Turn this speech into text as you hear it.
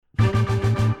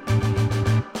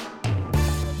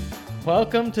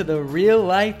Welcome to the Real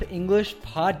Life English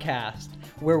Podcast,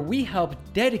 where we help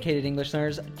dedicated English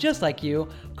learners just like you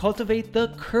cultivate the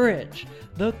courage,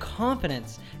 the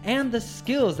confidence, and the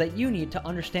skills that you need to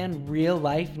understand real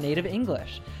life native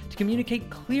English, to communicate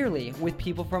clearly with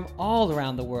people from all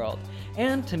around the world,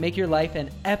 and to make your life an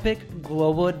epic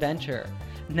global adventure.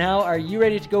 Now, are you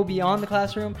ready to go beyond the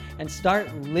classroom and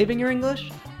start living your English?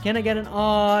 Can I get an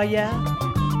aw yeah?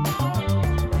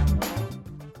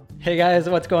 Hey guys,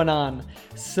 what's going on?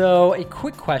 So, a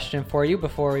quick question for you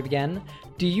before we begin.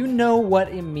 Do you know what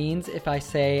it means if I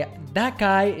say, that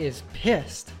guy is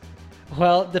pissed?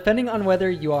 Well, depending on whether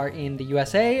you are in the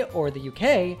USA or the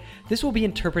UK, this will be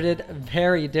interpreted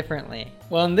very differently.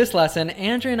 Well, in this lesson,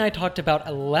 Andrea and I talked about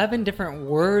 11 different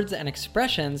words and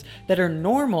expressions that are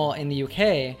normal in the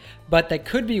UK, but that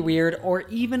could be weird or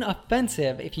even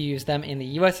offensive if you use them in the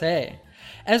USA.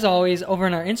 As always, over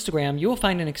on our Instagram, you will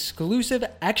find an exclusive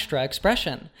extra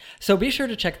expression. So be sure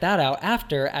to check that out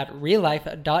after at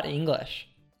reallife.english.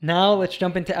 Now let's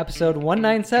jump into episode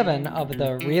 197 of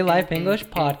the Real Life English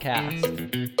Podcast.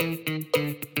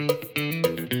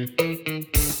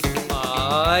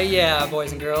 Yeah,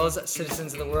 boys and girls,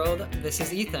 citizens of the world, this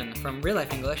is Ethan from Real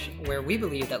Life English, where we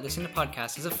believe that listening to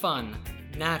podcasts is a fun,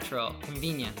 natural,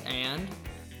 convenient, and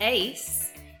ace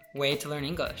way to learn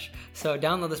English. So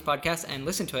download this podcast and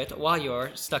listen to it while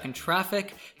you're stuck in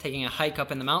traffic, taking a hike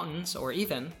up in the mountains, or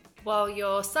even while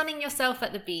you're sunning yourself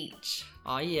at the beach.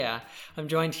 Oh yeah. I'm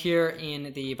joined here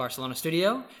in the Barcelona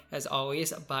studio, as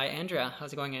always, by Andrea.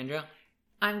 How's it going, Andrea?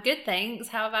 I'm good, thanks.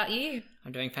 How about you?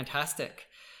 I'm doing fantastic.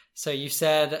 So you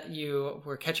said you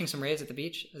were catching some rays at the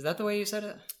beach. Is that the way you said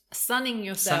it? Sunning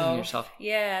yourself. Sunning yourself.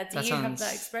 Yeah, do you have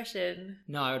that expression?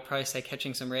 No, I would probably say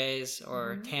catching some rays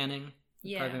or tanning.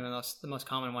 Yeah. Probably the most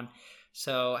common one.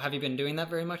 So have you been doing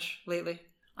that very much lately?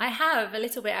 I have, a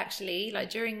little bit actually. Like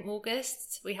during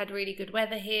August, we had really good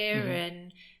weather here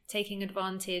and taking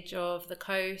advantage of the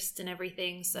coast and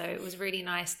everything. So it was really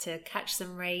nice to catch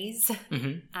some rays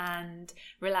and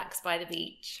relax by the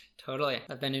beach. Totally.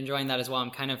 I've been enjoying that as well.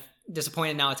 I'm kind of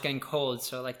disappointed now it's getting cold.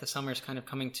 So like the summer's kind of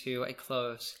coming to a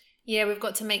close. Yeah, we've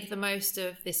got to make the most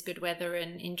of this good weather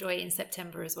and enjoy it in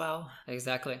September as well.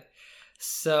 Exactly.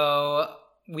 So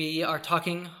we are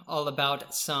talking all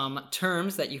about some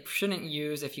terms that you shouldn't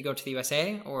use if you go to the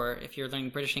USA, or if you're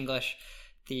learning British English,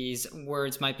 these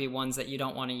words might be ones that you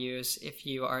don't want to use if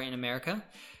you are in America.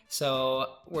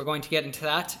 So we're going to get into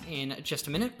that in just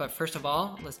a minute, but first of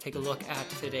all, let's take a look at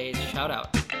today's shout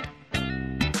out.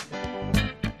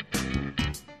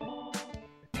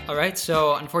 All right,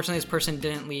 so unfortunately this person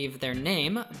didn't leave their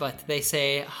name, but they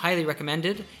say, highly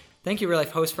recommended. Thank you, Real Life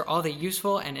host, for all the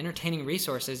useful and entertaining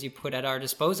resources you put at our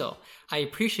disposal. I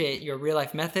appreciate your real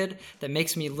life method that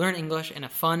makes me learn English in a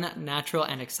fun, natural,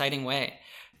 and exciting way.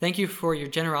 Thank you for your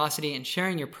generosity in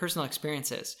sharing your personal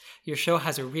experiences. Your show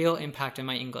has a real impact on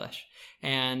my English.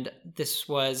 And this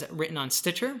was written on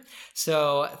Stitcher.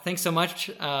 So thanks so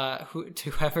much to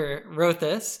whoever wrote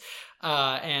this.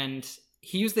 And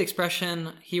he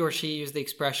or she used the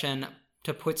expression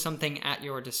to put something at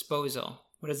your disposal.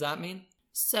 What does that mean?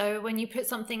 So when you put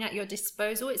something at your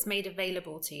disposal, it's made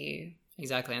available to you.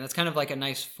 Exactly. And that's kind of like a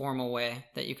nice formal way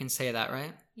that you can say that,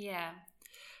 right? Yeah.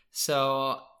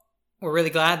 So we're really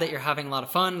glad that you're having a lot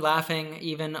of fun, laughing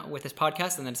even with this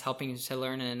podcast, and that it's helping you to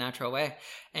learn in a natural way.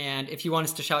 And if you want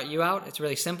us to shout you out, it's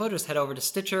really simple. Just head over to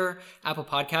Stitcher, Apple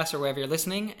Podcasts, or wherever you're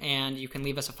listening, and you can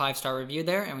leave us a 5-star review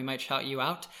there, and we might shout you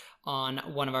out on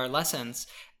one of our lessons.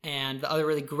 And the other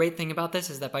really great thing about this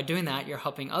is that by doing that, you're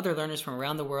helping other learners from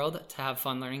around the world to have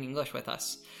fun learning English with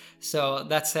us. So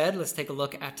that said, let's take a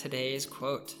look at today's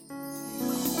quote.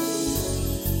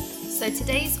 So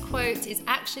today's quote is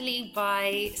actually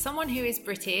by someone who is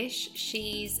British.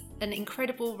 She's an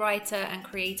incredible writer and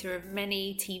creator of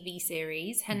many TV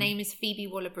series. Her name is Phoebe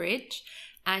Waller-Bridge,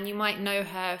 and you might know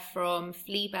her from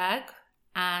Fleabag,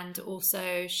 and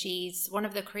also she's one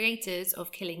of the creators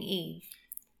of Killing Eve.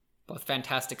 Both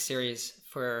fantastic series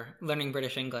for learning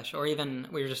British English, or even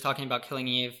we were just talking about Killing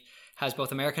Eve has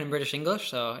both American and British English,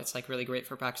 so it's like really great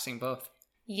for practicing both.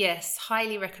 Yes,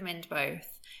 highly recommend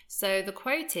both. So the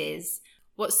quote is,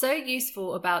 what's so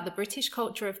useful about the British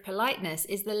culture of politeness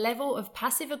is the level of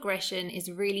passive aggression is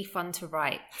really fun to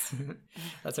write.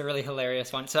 That's a really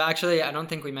hilarious one. So actually, I don't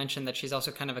think we mentioned that she's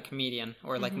also kind of a comedian,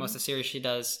 or like most of the series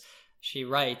she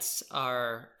writes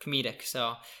are comedic,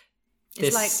 so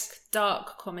it's like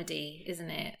dark comedy, isn't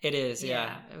it? It is,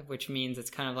 yeah. Which means it's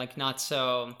kind of like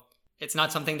it's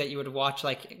not something that you would watch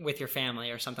like with your family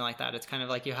or something like that. It's kind of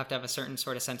like you have to have a certain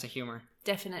sort of sense of humor.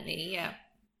 Definitely, yeah.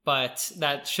 But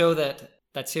that show that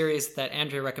that series that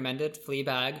Andrea recommended,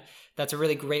 Fleabag, that's a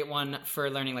really great one for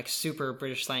learning like super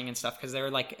British slang and stuff. Because there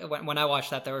were like, when I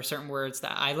watched that, there were certain words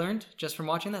that I learned just from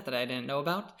watching that I didn't know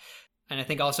about. And I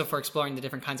think also for exploring the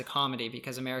different kinds of comedy,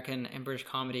 because American and British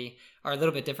comedy are a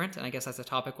little bit different. And I guess that's a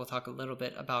topic we'll talk a little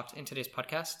bit about in today's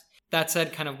podcast. That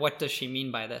said, kind of what does she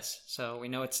mean by this? So we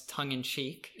know it's tongue in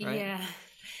cheek, right? Yeah.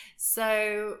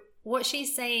 So what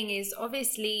she's saying is,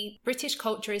 obviously British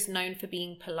culture is known for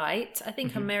being polite. I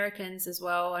think Americans as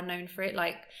well are known for it.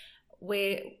 Like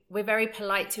we're very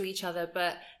polite to each other,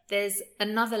 but there's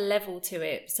another level to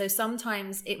it. So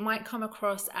sometimes it might come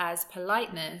across as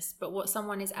politeness, but what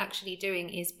someone is actually doing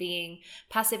is being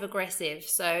passive aggressive.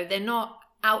 So they're not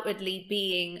outwardly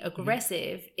being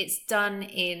aggressive. It's done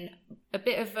in a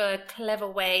bit of a clever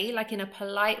way, like in a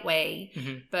polite way,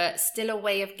 but still a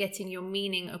way of getting your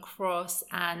meaning across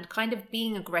and kind of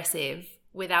being aggressive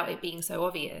without it being so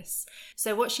obvious.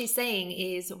 So what she's saying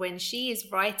is, when she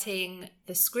is writing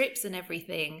the scripts and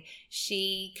everything,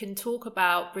 she can talk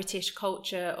about British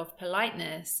culture of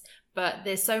politeness, but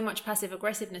there's so much passive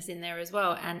aggressiveness in there as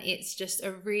well. And it's just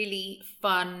a really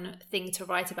fun thing to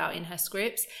write about in her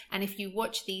scripts. And if you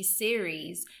watch these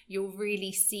series, you'll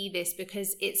really see this,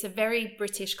 because it's a very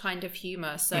British kind of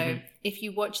humor. So if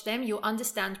you watch them, you'll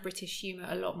understand British humor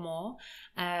a lot more.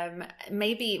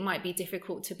 Maybe it might be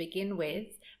difficult to begin with,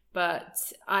 but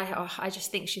I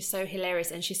just think she's so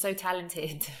hilarious and she's so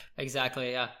talented.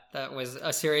 Exactly, yeah. That was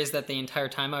a series that the entire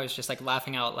time I was just like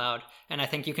laughing out loud. And I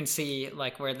think you can see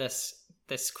like where this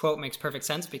quote makes perfect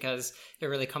sense, because it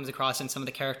really comes across, and some of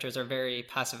the characters are very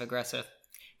passive aggressive.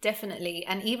 Definitely.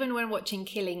 And even when watching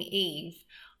Killing Eve,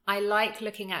 I like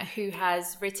looking at who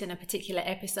has written a particular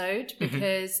episode,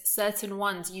 because certain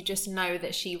ones you just know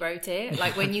that she wrote it.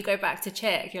 Like when you go back to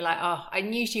check, you're like, oh, I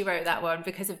knew she wrote that one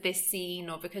because of this scene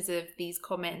or because of these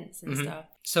comments and stuff.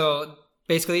 So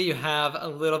basically you have a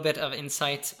little bit of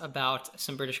insight about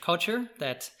some British culture,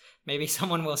 that maybe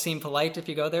someone will seem polite if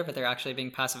you go there, but they're actually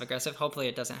being passive aggressive. Hopefully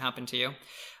it doesn't happen to you.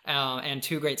 And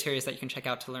 2 great series that you can check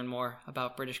out to learn more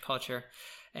about British culture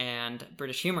and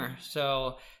British humor.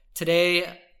 So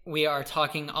today we are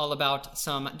talking all about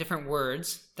some different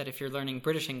words that if you're learning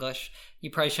British English,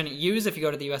 you probably shouldn't use if you go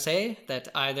to the USA, that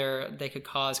either they could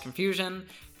cause confusion,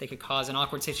 they could cause an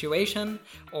awkward situation,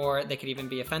 or they could even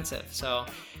be offensive. So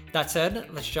that said,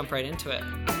 let's jump right into it.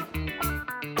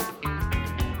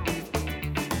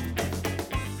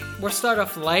 We'll start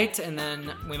off light, and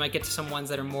then we might get to some ones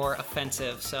that are more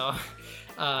offensive. So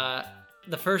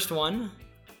the first one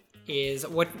is,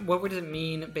 what would it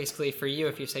mean basically for you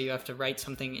if you say you have to write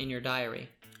something in your diary?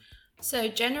 So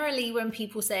generally when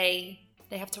people say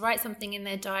they have to write something in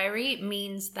their diary, it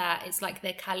means that it's like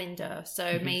their calendar.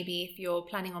 So maybe if you're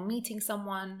planning on meeting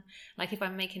someone, like if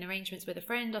I'm making arrangements with a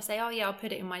friend, I'll say, oh yeah, I'll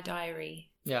put it in my diary.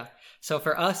 Yeah. So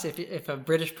for us, if a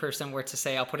British person were to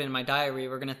say, I'll put it in my diary,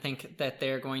 we're going to think that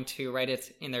they're going to write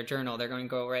it in their journal. They're going to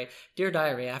go, right, dear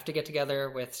diary, I have to get together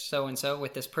with so-and-so,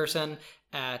 with this person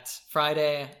at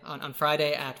Friday, on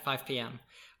Friday at 5 p.m.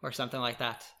 or something like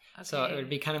that. Okay. So it would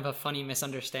be kind of a funny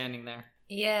misunderstanding there.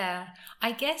 Yeah,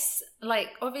 I guess, like,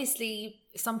 obviously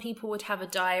some people would have a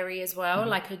diary as well,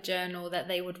 like a journal that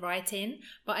they would write in.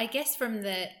 But I guess from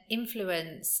the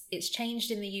influence, it's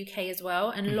changed in the UK as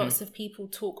well. And lots of people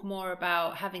talk more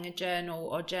about having a journal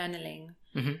or journaling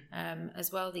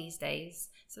as well these days.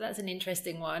 So that's an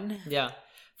interesting one. Yeah.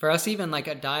 For us, even like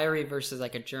a diary versus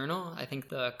like a journal, I think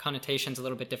the connotation's a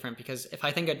little bit different, because if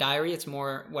I think a diary, it's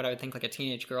more what I would think like a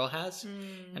teenage girl has.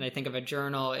 And I think of a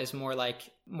journal is more like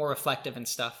more reflective and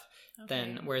stuff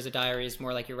than, whereas a diary is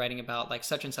more like you're writing about like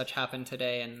such and such happened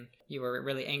today and you were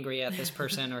really angry at this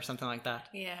person or something like that.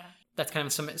 Yeah. That's kind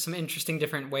of some interesting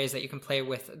different ways that you can play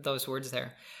with those words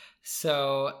there.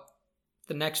 So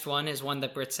the next one is one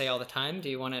that Brits say all the time. Do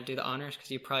you want to do the honors?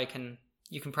 Because you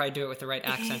can probably do it with the right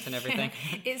accent and everything.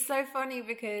 It's so funny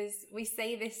because we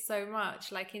say this so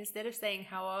much. Like, instead of saying,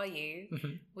 how are you?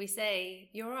 We say,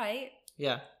 you're right.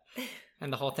 Yeah.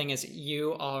 And the whole thing is,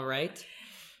 you all right?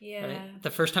 Yeah. Right? The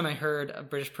first time I had a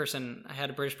British person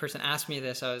ask me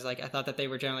this, I was like, I thought that they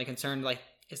were generally concerned, like,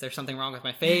 is there something wrong with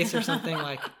my face or something?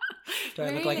 Like, do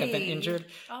I look like I've been injured?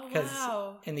 Oh,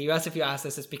 wow. In the US, if you ask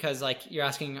this, it's because, like, you're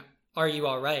asking, are you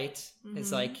all right?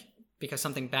 It's like, because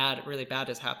something really bad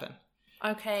has happened.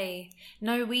 Okay.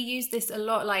 No, we use this a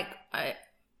lot. Like,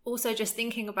 also just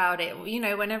thinking about it, you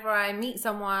know, whenever I meet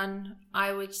someone,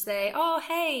 I would say, oh,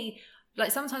 hey.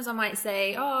 Like, sometimes I might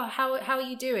say, oh, how are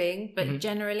you doing? But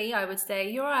generally I would say,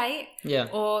 you're right. Yeah.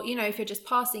 Or, you know, if you're just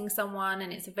passing someone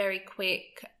and it's a very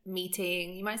quick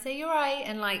meeting, you might say, you're right.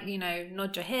 And, like, you know,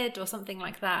 nod your head or something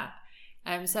like that.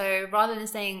 So rather than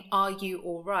saying, are you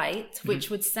all right, which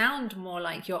would sound more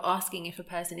like you're asking if a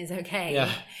person is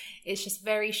okay, it's just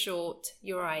very short,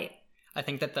 you're right. I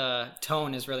think that the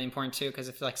tone is really important too, because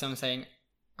if like someone's saying,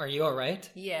 are you all right?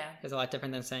 Yeah. It's a lot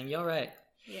different than saying, you all right?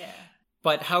 Yeah.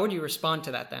 But how would you respond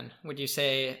to that then? Would you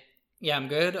say, yeah, I'm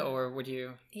good? Or would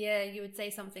you? Yeah, you would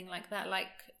say something like that, like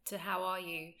to how are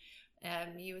you?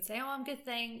 You would say, oh, I'm good,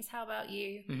 thanks. How about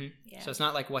you? Mm-hmm. Yeah. So it's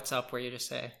not like what's up where you just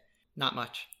say, not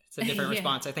much. It's a different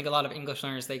response. I think a lot of English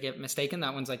learners, they get mistaken.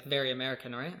 That one's like very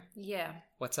American, right? Yeah.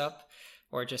 What's up?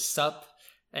 Or just sup.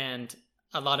 And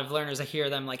a lot of learners, I hear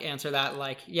them like answer that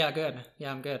like, yeah, good.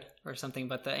 Yeah, I'm good. Or something.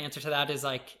 But the answer to that is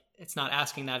like, it's not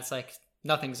asking that. It's like,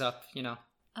 nothing's up, you know.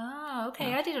 Oh,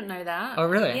 okay. Yeah. I didn't know that. Oh,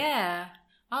 really? Yeah.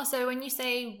 Oh, so when you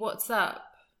say what's up,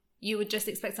 you would just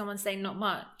expect someone to say not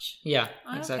much. Yeah,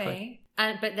 exactly.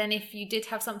 Okay. But then if you did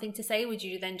have something to say, would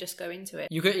you then just go into it?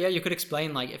 You could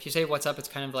explain, like, if you say what's up, it's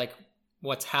kind of like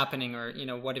what's happening, or, you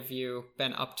know, what have you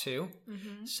been up to?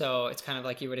 Mm-hmm. So it's kind of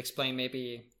like you would explain,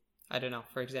 maybe, I don't know,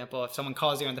 for example, if someone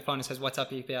calls you on the phone and says what's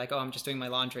up, you'd be like, oh, I'm just doing my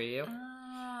laundry, you?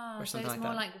 Or something so it's like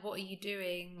more like, what are you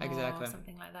doing? Exactly. Or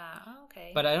something like that. Oh,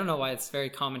 okay. But I don't know why it's very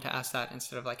common to ask that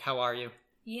instead of like, how are you?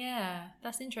 Yeah,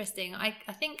 that's interesting. I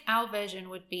think our version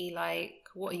would be like,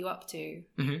 what are you up to?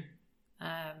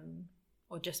 Mm-hmm.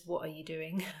 Or just what are you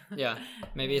doing? Yeah,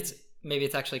 maybe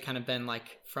it's actually kind of been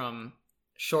like from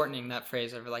shortening that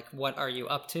phrase of like, what are you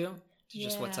up to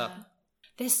just what's up.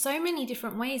 There's so many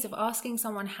different ways of asking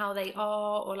someone how they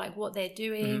are or like what they're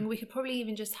doing. Mm-hmm. We could probably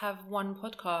even just have one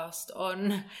podcast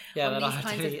on these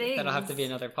kinds of things. That'll have to be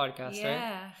another podcast,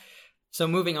 right? So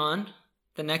moving on,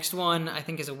 the next one I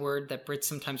think is a word that Brits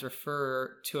sometimes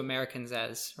refer to Americans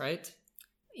as, right?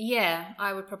 Yeah,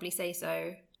 I would probably say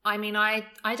so. I mean, I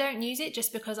don't use it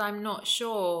just because I'm not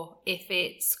sure if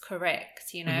it's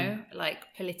correct, you know, like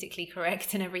politically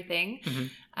correct and everything.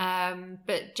 Mm-hmm.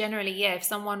 But generally, yeah, if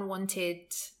someone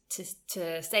wanted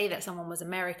to say that someone was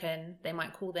American, they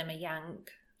might call them a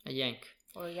Yank. A Yank.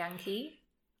 Or a Yankee.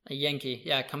 A Yankee.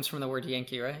 Yeah, it comes from the word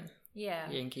Yankee, right? Yeah.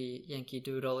 Yankee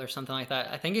Doodle or something like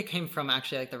that. I think it came from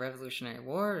actually like the Revolutionary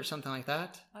War or something like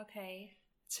that. Okay.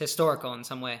 It's historical in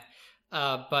some way.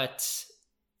 But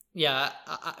yeah,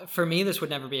 for me, this would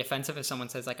never be offensive if someone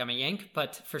says like, I'm a Yank.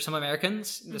 But for some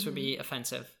Americans, this would be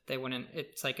offensive. They wouldn't,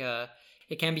 it's like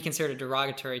it can be considered a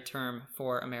derogatory term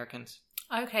for Americans.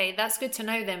 Okay, that's good to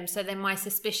know them. So then my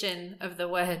suspicion of the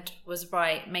word was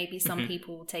right. Maybe some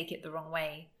people will take it the wrong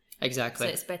way. Exactly.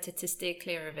 So it's better to steer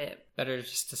clear of it. Better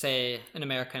just to say an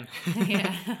American.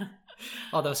 Yeah.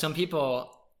 Although some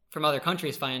people from other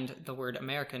countries find the word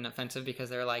American offensive because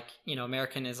they're like, you know,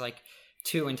 American is like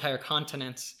 2 entire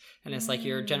continents. And it's like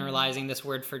you're generalizing this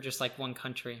word for just like one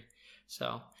country.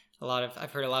 So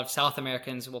I've heard a lot of South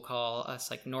Americans will call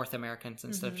us like North Americans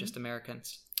instead of just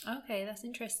Americans. Okay, that's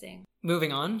interesting.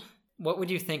 Moving on, what would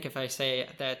you think if I say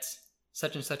that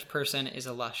such and such person is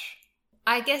a lush?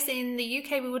 I guess in the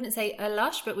UK we wouldn't say a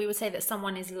lush, but we would say that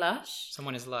someone is lush.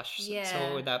 Someone is lush. Yeah. So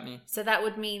what would that mean? So that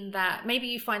would mean that maybe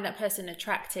you find that person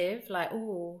attractive, like,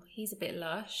 oh, he's a bit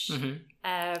lush.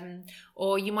 Mm-hmm.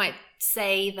 Or you might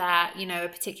say that, you know, a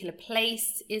particular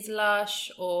place is lush,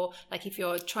 or like if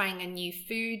you're trying a new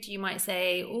food, you might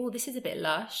say, oh, this is a bit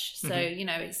lush. So, you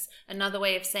know, it's another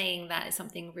way of saying that it's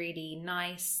something really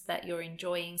nice that you're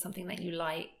enjoying, something that you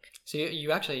like. So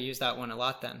you actually use that one a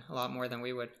lot then, a lot more than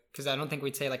we would. Because I don't think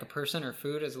we'd say like a person or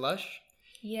food is lush.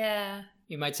 Yeah.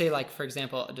 You might say like, for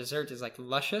example, a dessert is like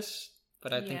luscious,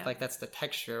 but I think like that's the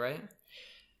texture, right?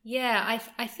 Yeah,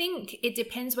 I think it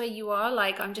depends where you are.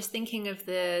 Like, I'm just thinking of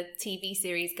the TV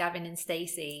series Gavin and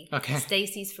Stacey. Okay.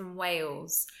 Stacey's from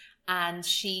Wales, and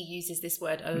she uses this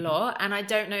word a lot. And I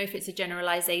don't know if it's a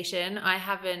generalization. I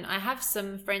have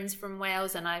some friends from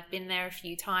Wales, and I've been there a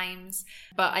few times.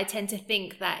 But I tend to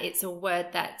think that it's a word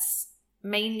that's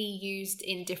mainly used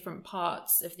in different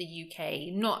parts of the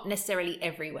UK, not necessarily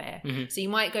everywhere. So you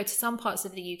might go to some parts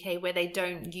of the UK where they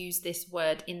don't use this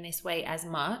word in this way as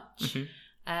much.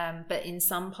 But in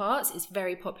some parts, it's a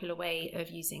very popular way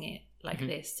of using it like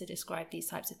this to describe these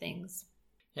types of things.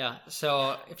 Yeah.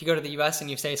 So if you go to the US and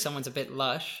you say someone's a bit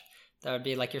lush, that would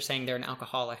be like you're saying they're an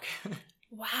alcoholic.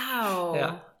 Wow.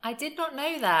 Yeah. I did not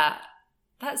know that.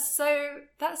 That's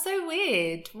so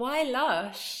weird. Why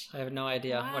lush? I have no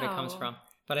idea what it comes from.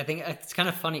 But I think it's kind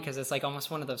of funny because it's like almost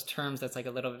one of those terms that's like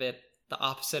a little bit the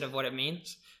opposite of what it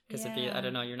means. Because it'd be, I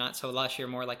don't know, you're not so lush, you're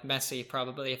more like messy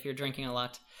probably if you're drinking a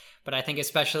lot. But I think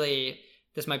especially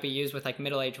this might be used with like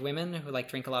middle-aged women who like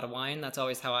drink a lot of wine. That's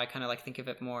always how I kind of like think of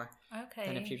it more. Okay.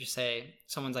 Than if you just say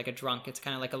someone's like a drunk. It's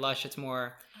kind of like a lush. It's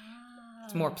more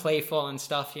it's more playful and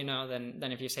stuff, you know,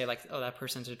 than if you say like, oh, that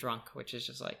person's a drunk, which is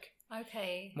just like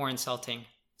Okay. more insulting.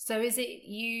 So is it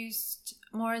used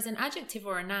more as an adjective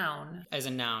or a noun? As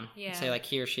a noun. Yeah. Say like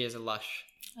he or she is a lush.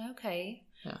 Okay.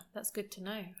 Yeah. That's good to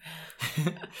know.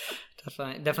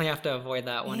 Definitely have to avoid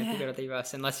that one if you go to the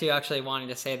US, unless you actually wanted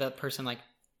to say that person like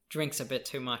drinks a bit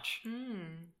too much.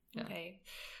 Yeah. Okay.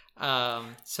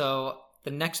 So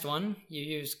the next one you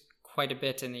use quite a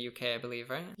bit in the UK, I believe,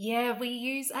 right? Yeah, we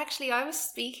use, actually, I was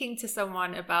speaking to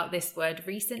someone about this word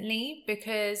recently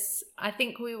because I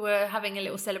think we were having a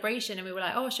little celebration and we were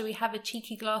like, oh, should we have a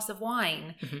cheeky glass of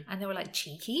wine? And they were like,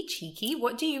 cheeky?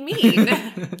 What do you mean?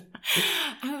 And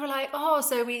we were like, oh,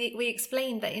 so we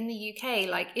explained that in the UK,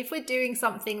 like if we're doing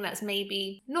something that's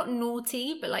maybe not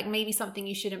naughty, but like maybe something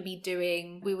you shouldn't be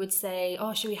doing, we would say,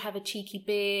 oh, should we have a cheeky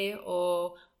beer?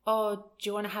 Or, oh, do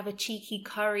you want to have a cheeky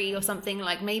curry or something?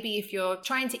 Like maybe if you're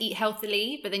trying to eat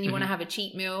healthily, but then you want to have a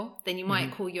cheat meal, then you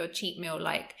might call your cheat meal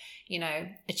like, you know,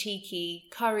 a cheeky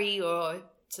curry or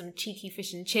some cheeky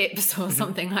fish and chips or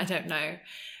something, I don't know.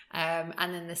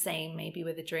 And then the same maybe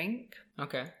with a drink.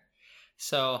 Okay.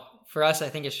 So for us, I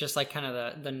think it's just like kind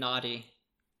of the naughty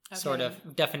sort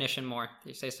of definition more.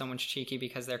 You say someone's cheeky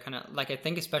because they're kind of like, I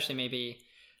think especially maybe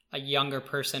a younger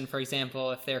person, for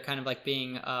example, if they're kind of like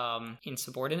being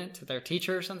insubordinate to their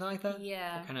teacher or something like that.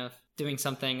 Yeah. They're kind of doing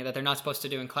something that they're not supposed to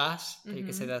do in class. You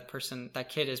could say that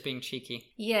kid is being cheeky.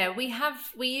 Yeah, we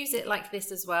use it like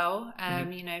this as well.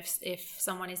 You know, if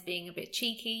someone is being a bit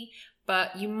cheeky,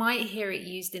 but you might hear it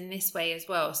used in this way as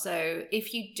well. So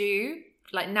if you do,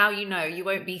 like now you know, you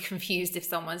won't be confused if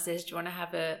someone says, do you want to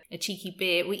have a cheeky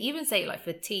beer? We even say it like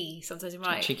for tea. Sometimes we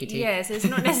might. Cheeky tea. Yeah, so it's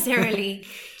not necessarily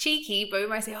cheeky, but we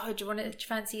might say, oh, do you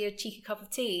fancy a cheeky cup of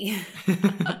tea?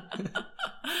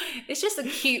 It's just a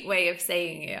cute way of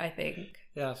saying it, I think.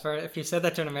 Yeah, if you said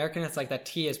that to an American, it's like that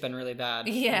tea has been really bad.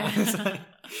 Yeah. It's like,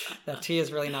 that tea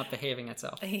is really not behaving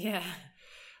itself. Yeah.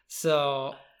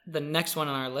 So the next one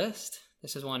on our list,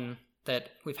 this is one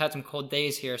that we've had some cold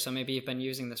days here, so maybe you've been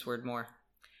using this word more.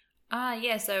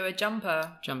 Yeah, so a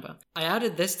jumper. Jumper. I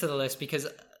added this to the list because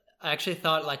I actually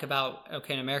thought like about,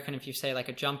 okay, in American, if you say like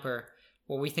a jumper,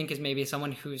 what we think is maybe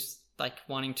someone who's like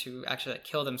wanting to actually like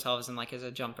kill themselves and like is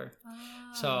a jumper.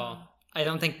 So I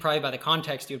don't think probably by the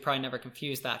context, you'd probably never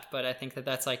confuse that, but I think that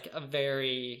that's like a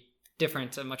very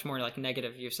different, a much more like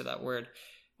negative use of that word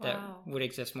that would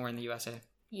exist more in the USA.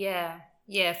 Yeah.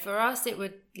 Yeah, for us, it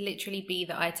would literally be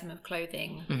the item of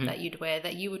clothing that you'd wear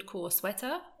that you would call a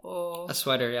sweater or... A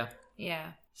sweater, yeah.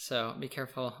 Yeah. So be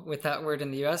careful with that word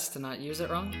in the US to not use it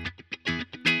wrong.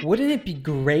 Wouldn't it be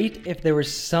great if there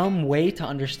was some way to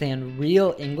understand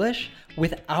real English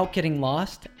without getting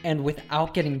lost and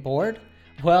without getting bored?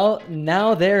 Well,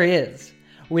 now there is.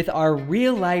 With our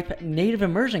real-life native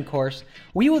immersion course,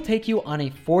 we will take you on a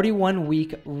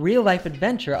 41-week real-life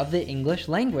adventure of the English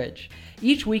language,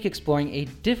 each week exploring a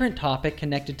different topic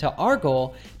connected to our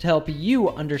goal to help you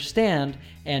understand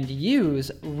and use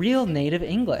real native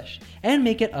English and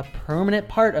make it a permanent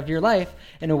part of your life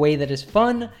in a way that is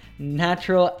fun,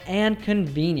 natural, and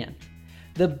convenient.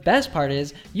 The best part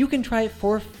is you can try it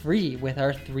for free with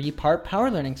our 3-part Power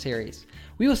Learning series.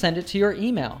 We will send it to your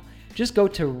email. Just go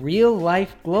to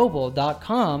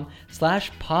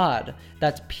reallifeglobal.com/pod.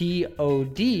 That's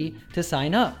POD to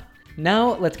sign up.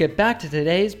 Now let's get back to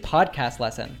today's podcast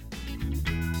lesson.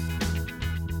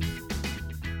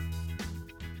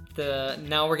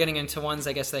 Now we're getting into ones,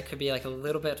 I guess, that could be like a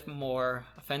little bit more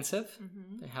offensive.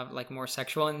 They have like more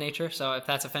sexual in nature. So if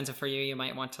that's offensive for you, you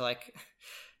might want to like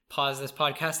pause this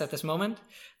podcast at this moment.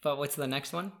 But what's the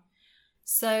next one?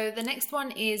 So the next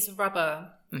one is rubber.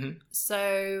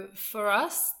 So for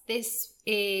us, this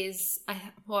is, I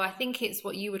think it's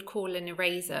what you would call an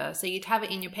eraser. So you'd have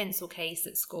it in your pencil case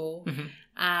at school.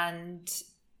 And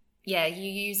yeah,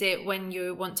 you use it when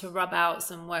you want to rub out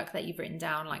some work that you've written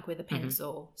down, like with a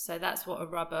pencil. So that's what a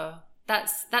rubber,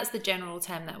 that's the general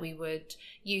term that we would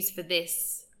use for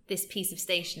this piece of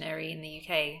stationery in the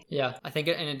UK. Yeah, I think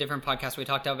in a different podcast we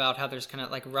talked about how there's kind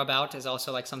of like rub out is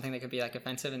also like something that could be like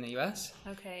offensive in the US.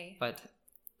 Okay. But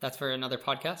that's for another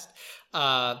podcast.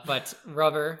 But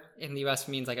rubber in the US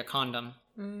means like a condom.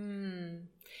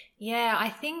 Yeah,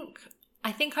 I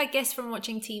guess from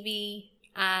watching TV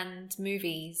and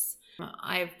movies,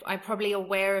 I'm probably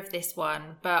aware of this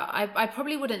one, but I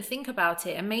probably wouldn't think about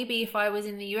it. And maybe if I was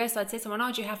in the US, I'd say to someone,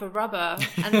 oh, do you have a rubber?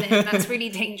 And then that's really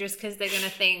dangerous because they're going to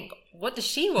think, what does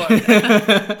she want?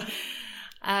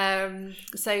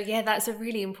 So yeah, that's a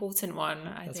really important one.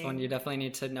 That's one you definitely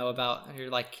need to know about.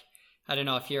 You're like, I don't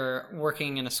know if you're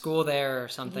working in a school there or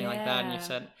something like that. And you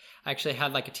said, I actually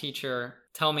had like a teacher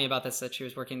tell me about this, that she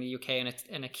was working in the UK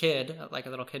and a kid, like a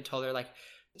little kid told her like,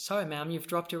 sorry, ma'am, you've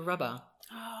dropped your rubber.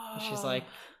 And she's like,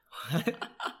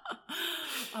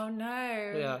 Oh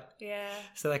no. Yeah. Yeah.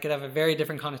 So that could have a very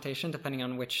different connotation depending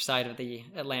on which side of the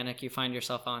Atlantic you find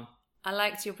yourself on. I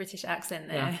liked your British accent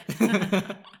there. Yeah.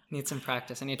 Need some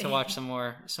practice. I need to watch some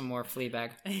more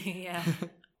Fleabag. Yeah.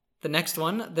 The next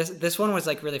one, this one was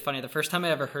like really funny. The first time I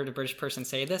ever heard a British person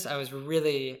say this, I was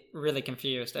really, really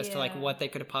confused as to like what they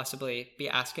could possibly be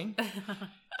asking.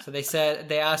 So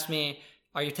they asked me,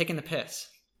 "Are you taking the piss?"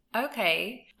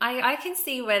 Okay. I can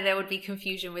see where there would be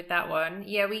confusion with that one.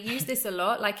 Yeah, we use this a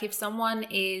lot. Like if someone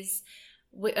is,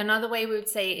 another way we would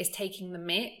say it is taking the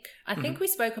mick. I think we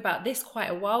spoke about this quite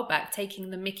a while back,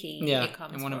 taking the mickey. Yeah, it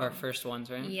comes in one from. of our first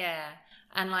ones, right? Yeah.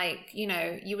 And like, you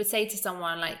know, you would say to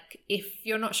someone, like, if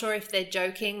you're not sure if they're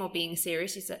joking or being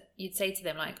serious, you'd say to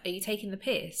them, like, are you taking the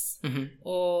piss? Mm-hmm.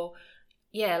 Or,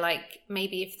 yeah, like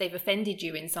maybe if they've offended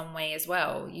you in some way as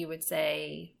well, you would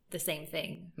say the same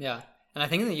thing. Yeah. And I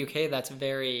think in the UK that's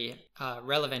very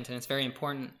relevant and it's very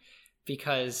important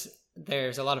because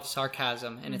there's a lot of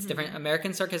sarcasm and it's different.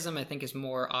 American sarcasm, I think, is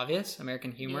more obvious.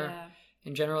 American humor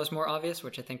in general is more obvious,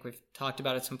 which I think we've talked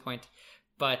about at some point.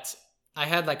 But I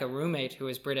had like a roommate who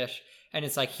was British and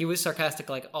it's like he was sarcastic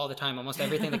like all the time. Almost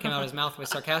everything that came out of his mouth was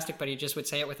sarcastic, but he just would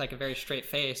say it with like a very straight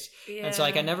face. Yeah. And so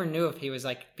like I never knew if he was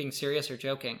like being serious or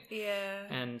joking. Yeah.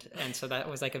 And so that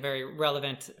was like a very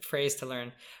relevant phrase to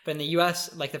learn. But in the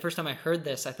US, like the first time I heard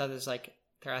this, I thought it was like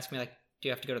they're asking me like, do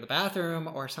you have to go to the bathroom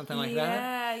or something like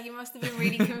that? Yeah, you must have been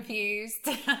really confused.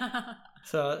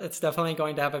 So it's definitely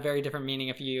going to have a very different meaning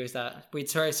if you use that. We'd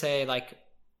sort of say like,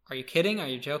 are you kidding? Are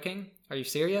you joking? Are you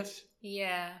serious?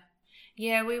 Yeah.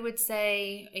 Yeah, we would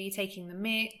say, are you taking the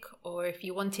mick? Or if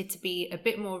you wanted to be a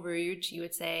bit more rude, you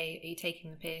would say, are you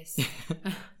taking the piss?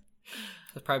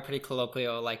 It's probably pretty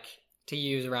colloquial, like to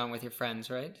use around with your friends,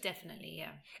 right? Definitely,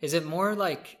 yeah. Is it more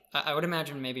like, I would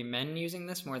imagine maybe men using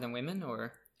this more than women,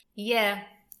 or? Yeah,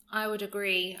 I would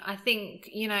agree. I think,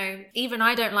 you know, even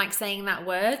I don't like saying that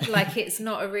word. Like it's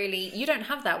not a really, you don't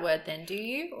have that word then, do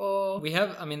you? Or we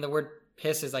have, I mean, the word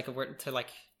piss is like a word to like,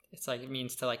 it's like, it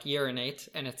means to like urinate.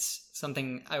 And it's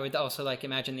something I would also like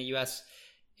imagine the US,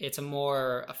 it's a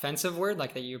more offensive word,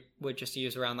 like that you would just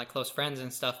use around like close friends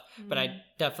and stuff. But I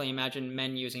definitely imagine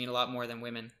men using it a lot more than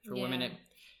women. For women, it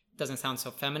doesn't sound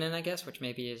so feminine, I guess, which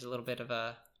maybe is a little bit of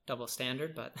a double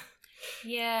standard, but...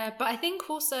 Yeah, but I think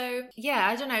also, yeah,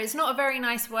 I don't know, it's not a very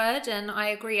nice word, and I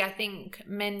agree. I think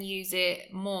men use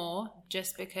it more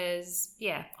just because,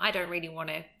 yeah, I don't really want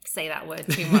to say that word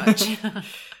too much.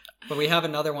 But we have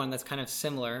another one that's kind of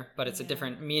similar, but it's a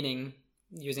different meaning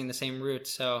using the same root.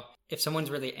 So if someone's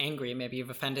really angry, maybe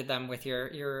you've offended them with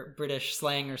your British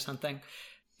slang or something,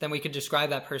 then we could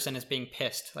describe that person as being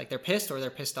pissed. Like they're pissed or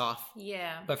they're pissed off.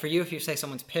 Yeah. But for you, if you say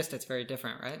someone's pissed, it's very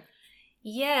different, right?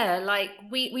 Yeah, like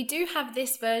we do have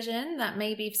this version that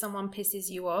maybe if someone pisses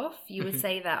you off, you would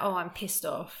say that, oh, I'm pissed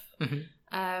off.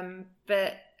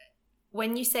 But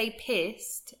when you say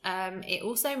pissed, it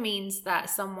also means that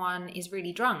someone is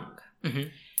really drunk.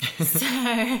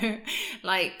 So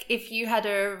like if you had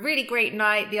a really great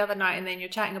night the other night and then you're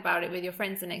chatting about it with your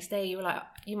friends the next day,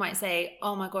 you might say,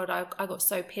 oh my God, I got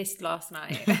so pissed last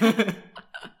night.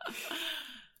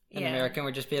 An American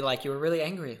would just be like, you were really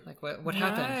angry. Like, what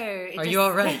happened? Are just, you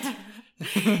all right?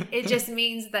 It just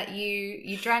means that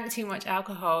you drank too much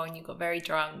alcohol and you got very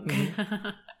drunk.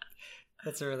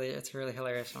 It's a really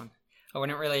hilarious one.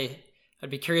 I'd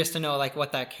be curious to know like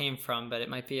what that came from, but it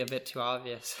might be a bit too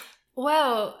obvious.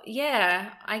 Well,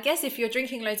 yeah, I guess if you're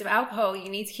drinking loads of alcohol, you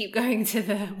need to keep going to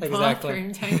the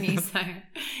bathroom, don't you? So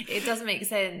it does make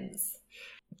sense.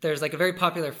 There's like a very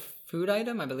popular food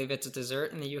item. I believe it's a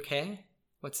dessert in the UK.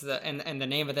 What's the and the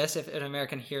name of this? If an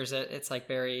American hears it, it's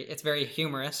very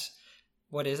humorous.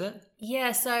 What is it?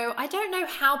 Yeah, so I don't know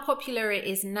how popular it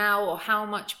is now or how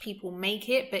much people make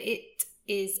it, but it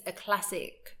is a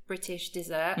classic British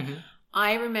dessert.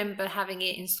 I remember having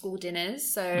it in school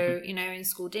dinners. So, you know, in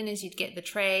school dinners, you'd get the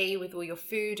tray with all your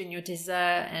food and your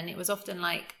dessert. And it was often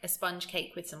like a sponge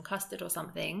cake with some custard or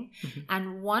something.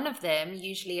 And one of them,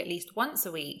 usually at least once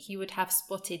a week, you would have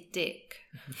spotted dick.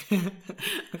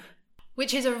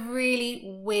 Which is a really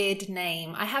weird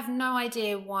name. I have no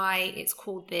idea why it's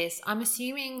called this. I'm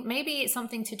assuming maybe it's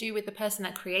something to do with the person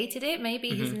that created it.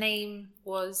 Maybe his name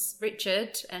was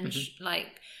Richard and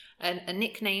like a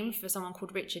nickname for someone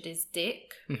called Richard is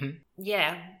Dick.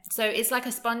 Yeah. So it's like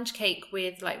a sponge cake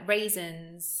with like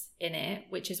raisins in it,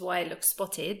 which is why it looks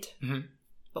spotted.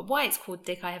 But why it's called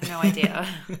Dick, I have no idea.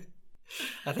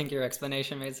 I think your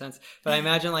explanation made sense. But I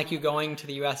imagine like you going to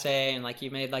the USA and like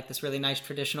you made like this really nice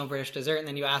traditional British dessert and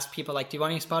then you ask people like, do you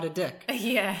want any spotted dick?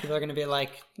 Yeah. People are going to be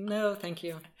like, no, thank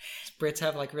you. Brits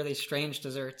have like really strange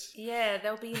desserts. Yeah,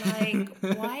 they'll be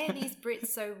like, why are these Brits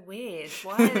so weird?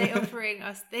 Why are they offering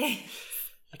us this?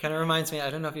 It kind of reminds me, I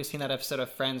don't know if you've seen that episode of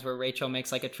Friends where Rachel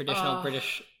makes like a traditional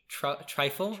British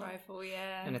trifle. Trifle,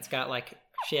 yeah. And it's got like,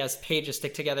 she has pages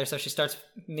stick together, so she starts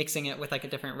mixing it with like a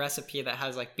different recipe that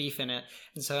has like beef in it.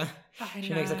 And so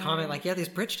she makes a comment like, yeah, these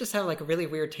Brits just have like a really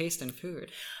weird taste in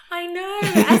food. I know,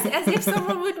 as if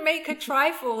someone would make a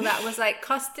trifle that was like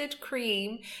custard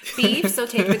cream, beef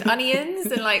sauteed with onions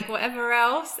and like whatever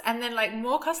else, and then like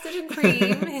more custard and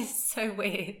cream. It's so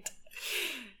weird.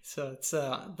 So it's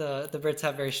the Brits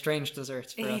have very strange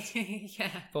desserts for us. Yeah.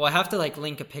 But we'll have to like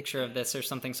link a picture of this or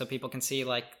something so people can see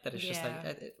like that it's just Yeah.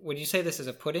 like, would you say this is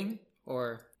a pudding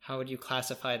or how would you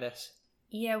classify this?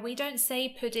 Yeah, we don't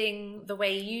say pudding the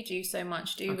way you do so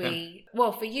much, do Okay. we?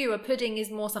 Well, for you, a pudding is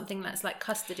more something that's like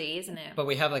custardy, isn't it? But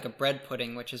we have like a bread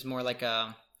pudding, which is more like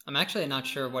a, I'm actually not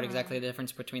sure what exactly the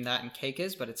difference between that and cake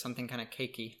is, but it's something kind of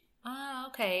cakey. Ah,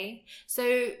 okay.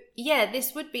 So, yeah,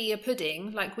 this would be a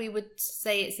pudding. Like we would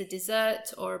say it's a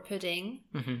dessert or a pudding.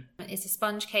 Mm-hmm. It's a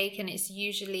sponge cake and it's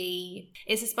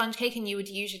a sponge cake and you would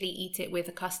usually eat it with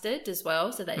a custard as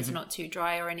well so that it's not too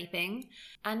dry or anything.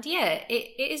 And yeah,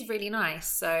 it is really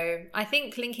nice. So I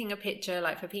think linking a picture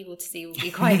like for people to see would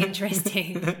be quite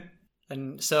interesting.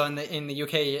 And so in the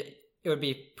UK, it would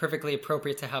be perfectly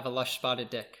appropriate to have a lush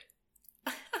spotted dick.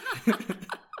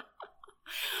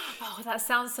 Oh, that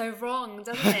sounds so wrong,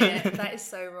 doesn't it? That is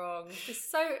so wrong. It's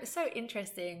so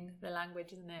interesting, the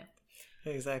language, isn't it?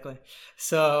 Exactly.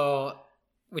 So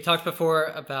we talked before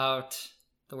about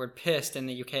the word pissed in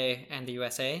the UK and the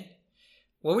USA.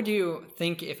 What would you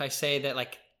think if I say that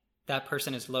like that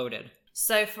person is loaded?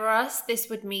 So for us, this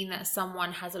would mean that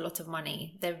someone has a lot of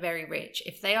money. They're very rich.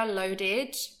 If they are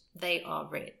loaded, they are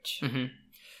rich. Mm-hmm.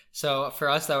 So for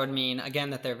us, that would mean, again,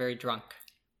 that they're very drunk.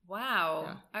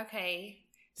 Wow. Yeah. Okay.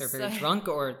 They're very drunk,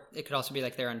 or it could also be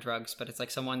like they're on drugs, but it's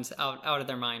like someone's out of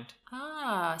their mind.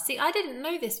 Ah, see, I didn't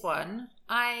know this one.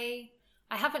 I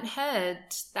haven't heard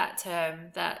that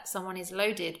term, that someone is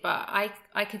loaded, but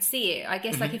I could see it. I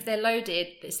guess like if they're loaded,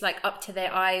 it's like up to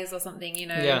their eyes or something, you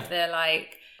know, if they're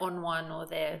like on one or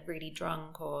they're really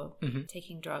drunk or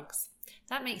taking drugs.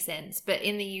 That makes sense. But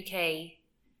in the UK,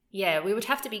 yeah, we would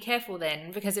have to be careful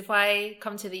then, because if I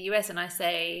come to the US and I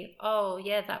say, oh,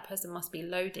 yeah, that person must be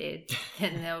loaded,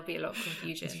 then there will be a lot of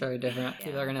confusion. It's very different. Yeah.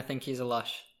 People are going to think he's a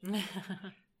lush.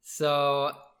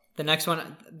 So the next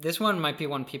one, this one might be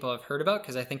one people have heard about,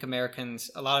 because I think a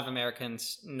lot of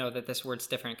Americans know that this word's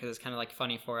different because it's kind of like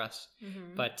funny for us.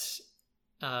 But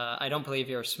I don't believe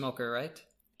you're a smoker, right?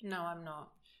 No, I'm not.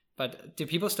 But do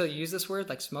people still use this word,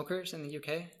 like smokers in the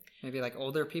UK? Maybe like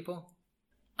older people?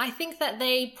 I think that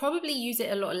they probably use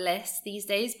it a lot less these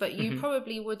days, but you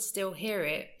probably would still hear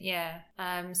it. Yeah.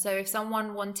 So if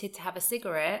someone wanted to have a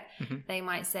cigarette, they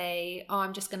might say, oh,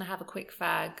 I'm just going to have a quick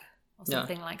fag or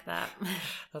something like that.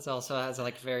 That also has a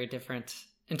like very different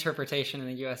interpretation in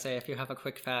the USA if you have a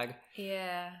quick fag.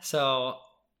 Yeah. So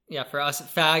yeah, for us,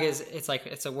 fag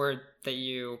it's a word that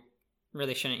you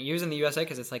really shouldn't use in the USA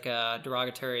because it's like a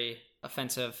derogatory,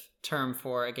 offensive term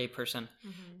for a gay person.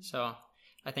 So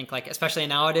I think like, especially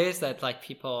nowadays that like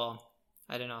people,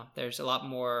 I don't know, there's a lot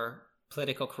more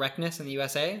political correctness in the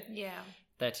USA. Yeah.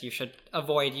 That you should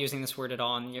avoid using this word at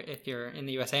all if you're in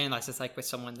the USA, unless it's like with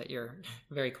someone that you're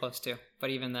very close to. But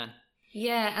even then.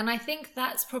 Yeah, and I think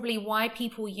that's probably why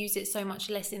people use it so much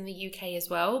less in the UK as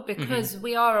well, because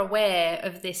we are aware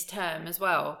of this term as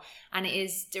well, and it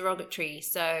is derogatory.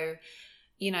 So,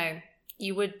 you know,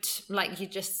 you would you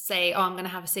just say, oh, I'm going to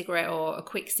have a cigarette or a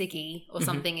quick ciggy or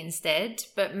something instead.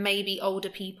 But maybe older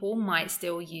people might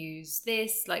still use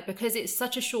this, like, because it's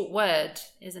such a short word,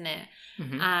 isn't it?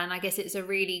 And I guess it's a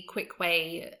really quick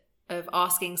way of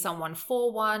asking someone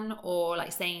for one or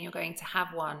like saying you're going to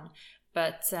have one.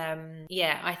 But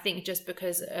yeah, I think just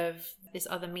because of this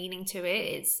other meaning to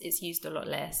it, it's used a lot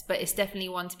less. But it's definitely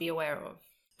one to be aware of.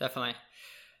 Definitely.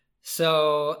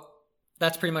 So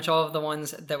that's pretty much all of the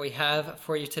ones that we have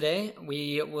for you today.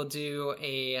 We will do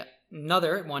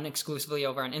another one exclusively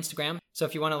over on Instagram. So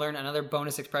if you want to learn another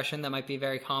bonus expression that might be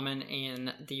very common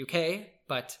in the UK,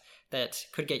 but that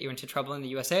could get you into trouble in the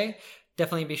USA,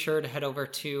 definitely be sure to head over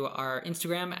to our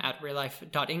Instagram at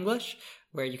reallife.english,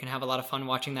 where you can have a lot of fun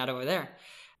watching that over there.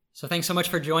 So thanks so much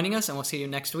for joining us, and we'll see you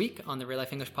next week on the Real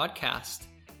Life English Podcast.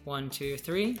 1, 2,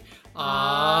 3.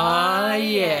 Aw,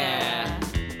 yeah.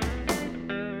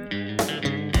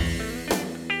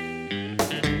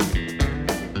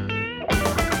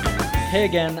 Hey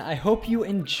again, I hope you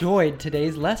enjoyed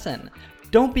today's lesson.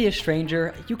 Don't be a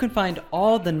stranger. You can find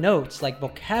all the notes like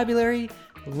vocabulary,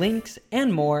 links,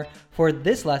 and more for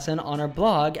this lesson on our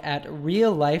blog at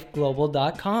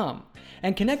reallifeglobal.com.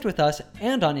 And connect with us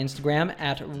and on Instagram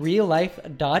at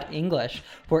reallife.english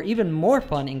for even more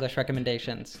fun English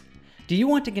recommendations. Do you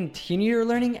want to continue your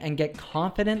learning and get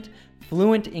confident,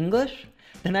 fluent English?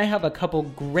 Then I have a couple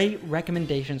great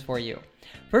recommendations for you.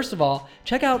 First of all,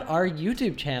 check out our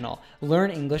YouTube channel,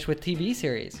 Learn English with TV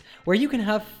series, where you can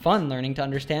have fun learning to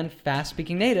understand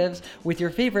fast-speaking natives with your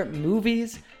favorite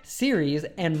movies, series,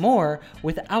 and more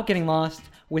without getting lost,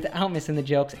 without missing the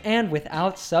jokes, and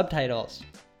without subtitles.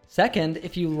 Second,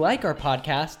 if you like our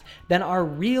podcast, then our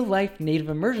Real Life Native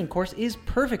Immersion course is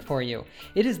perfect for you.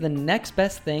 It is the next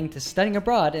best thing to studying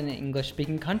abroad in an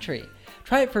English-speaking country.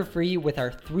 Try it for free with our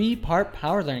 3-part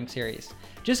Power Learning series.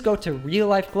 Just go to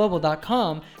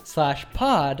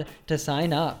reallifeglobal.com/pod to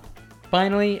sign up.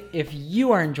 Finally, if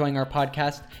you are enjoying our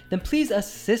podcast, then please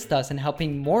assist us in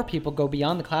helping more people go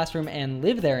beyond the classroom and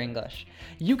live their English.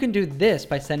 You can do this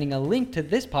by sending a link to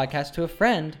this podcast to a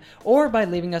friend or by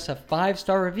leaving us a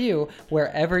 5-star review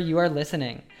wherever you are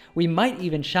listening. We might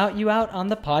even shout you out on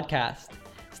the podcast.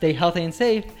 Stay healthy and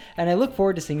safe, and I look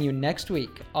forward to seeing you next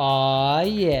week. Aw,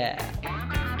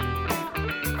 yeah.